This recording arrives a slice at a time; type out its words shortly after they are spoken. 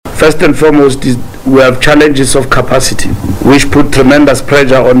First and foremost, we have challenges of capacity, which put tremendous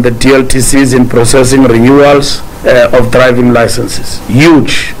pressure on the DLTCs in processing renewals of driving licenses.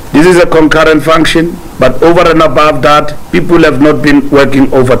 Huge. This is a concurrent function, but over and above that, people have not been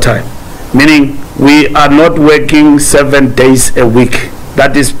working overtime, meaning we are not working 7 days a week.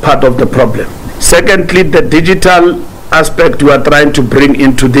 That is part of the problem. Secondly, the digital aspect we are trying to bring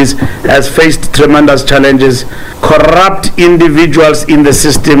into this has faced tremendous challenges. Corrupt individuals in the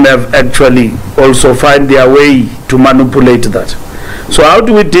system have actually also find their way to manipulate that. So how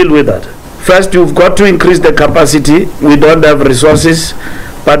do we deal with that? First, you've got to increase the capacity. We don't have resources,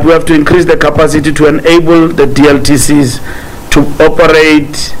 but we have to increase the capacity to enable the DLTCs to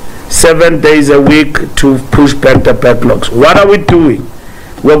operate 7 days a week to push back the backlogs. What are we doing?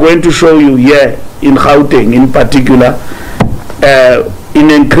 We're going to show you here in Gauteng in particular, in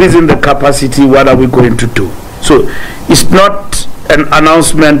increasing the capacity, what are we going to do? So it's not an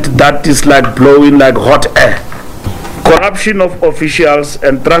announcement that is like blowing like hot air. Corruption of officials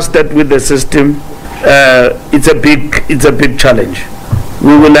entrusted with the system, it's a big challenge.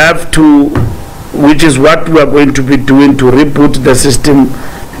 We will have to, which is what we are going to be doing to reboot the system.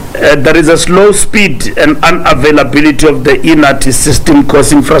 There is a slow speed and unavailability of the e-NATI system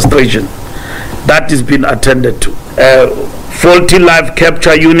causing frustration. That is being attended to. Faulty live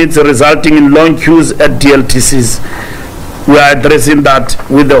capture units resulting in long queues at DLTCs. We are addressing that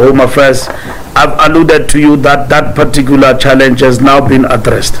with the Home Affairs. I've alluded to you that that particular challenge has now been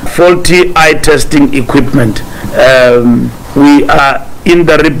addressed. Faulty eye testing equipment. We are in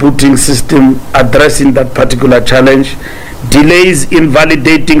the rebooting system addressing that particular challenge. Delays in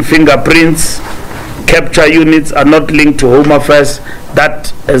validating fingerprints. Capture units are not linked to Home Affairs. That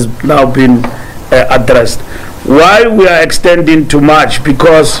has now been addressed. Why we are extending to March?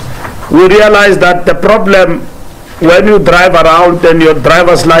 Because we realize that the problem when you drive around and your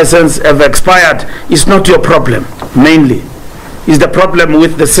driver's license have expired is not your problem mainly. It's the problem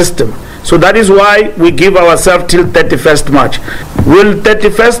with the system. So that is why we give ourselves till 31st March. Will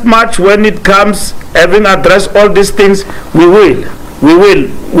 31st March, when it comes, having addressed all these things, we will,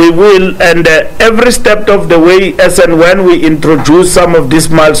 and every step of the way, as and when we introduce some of these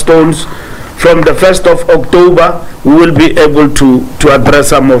milestones from the 1st of October, we will be able to address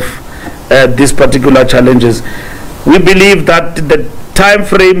some of these particular challenges. We believe that the time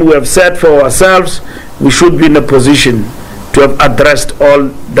frame we have set for ourselves, we should be in a position to have addressed all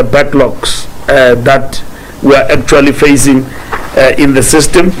the backlogs that we are actually facing in the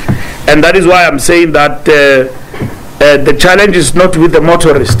system. And that is why I'm saying that the challenge is not with the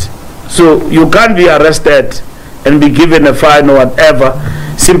motorist. So you can't be arrested and be given a fine or whatever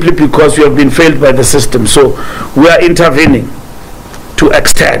simply because you have been failed by the system. So we are intervening to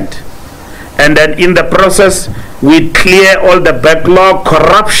extend. And then in the process, we clear all the backlog,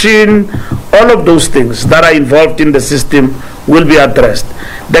 corruption, all of those things that are involved in the system will be addressed.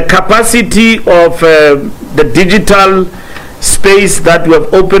 The capacity of the digital space that we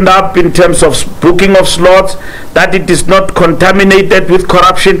have opened up in terms of booking of slots, that it is not contaminated with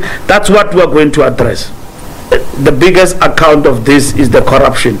corruption, that's what we are going to address. The biggest account of this is the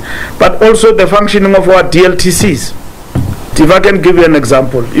corruption, but also the functioning of our DLTCs. If I can give you an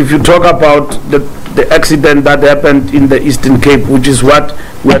example, if you talk about the accident that happened in the Eastern Cape, which is what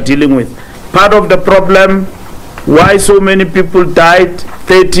we are dealing with, part of the problem why so many people died,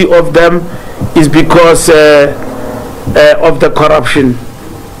 30 of them, is because of the corruption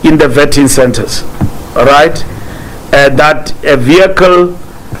in the vetting centers. All right, that a vehicle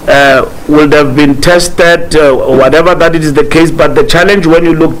would have been tested or whatever that is the case, but the challenge when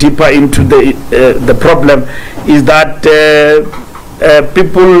you look deeper into the problem is that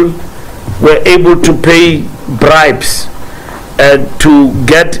people were able to pay bribes to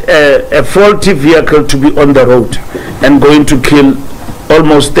get a faulty vehicle to be on the road and going to kill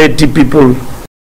almost 30 people